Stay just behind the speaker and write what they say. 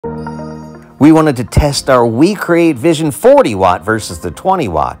We wanted to test our WeCreat Vision 40 watt versus the 20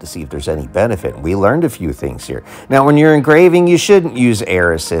 watt to see if there's any benefit. We learned a few things here. Now, when you're engraving, you shouldn't use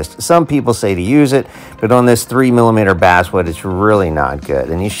air assist. Some people say to use it, but on this 3mm basswood, it's really not good.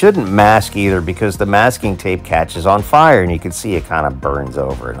 And you shouldn't mask either because the masking tape catches on fire and you can see it kind of burns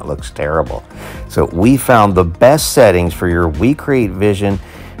over and it looks terrible. So we found the best settings for your WeCreat Vision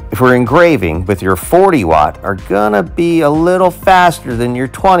for engraving with your 40 watt are gonna be a little faster than your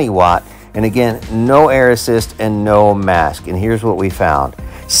 20 watt. And again, no air assist and no mask. And here's what we found.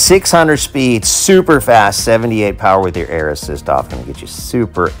 600 speed, super fast, 78 power with your air assist off. Gonna get you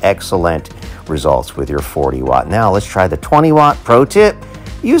super excellent results with your 40 watt. Now let's try the 20 watt. Pro tip,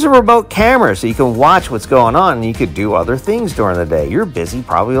 use a remote camera so you can watch what's going on and you could do other things during the day. You're busy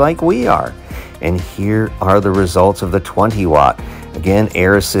probably like we are. And here are the results of the 20 watt. Again,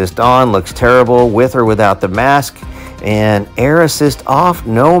 air assist on, looks terrible with or without the mask. And air assist off,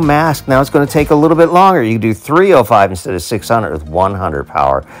 no mask. Now it's going to take a little bit longer. You can do 305 instead of 600 with 100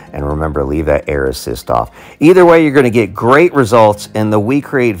 power. And remember, leave that air assist off. Either way, you're going to get great results. And the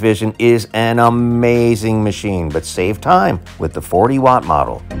WeCreat Vision is an amazing machine. But save time with the 40 watt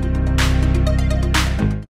model.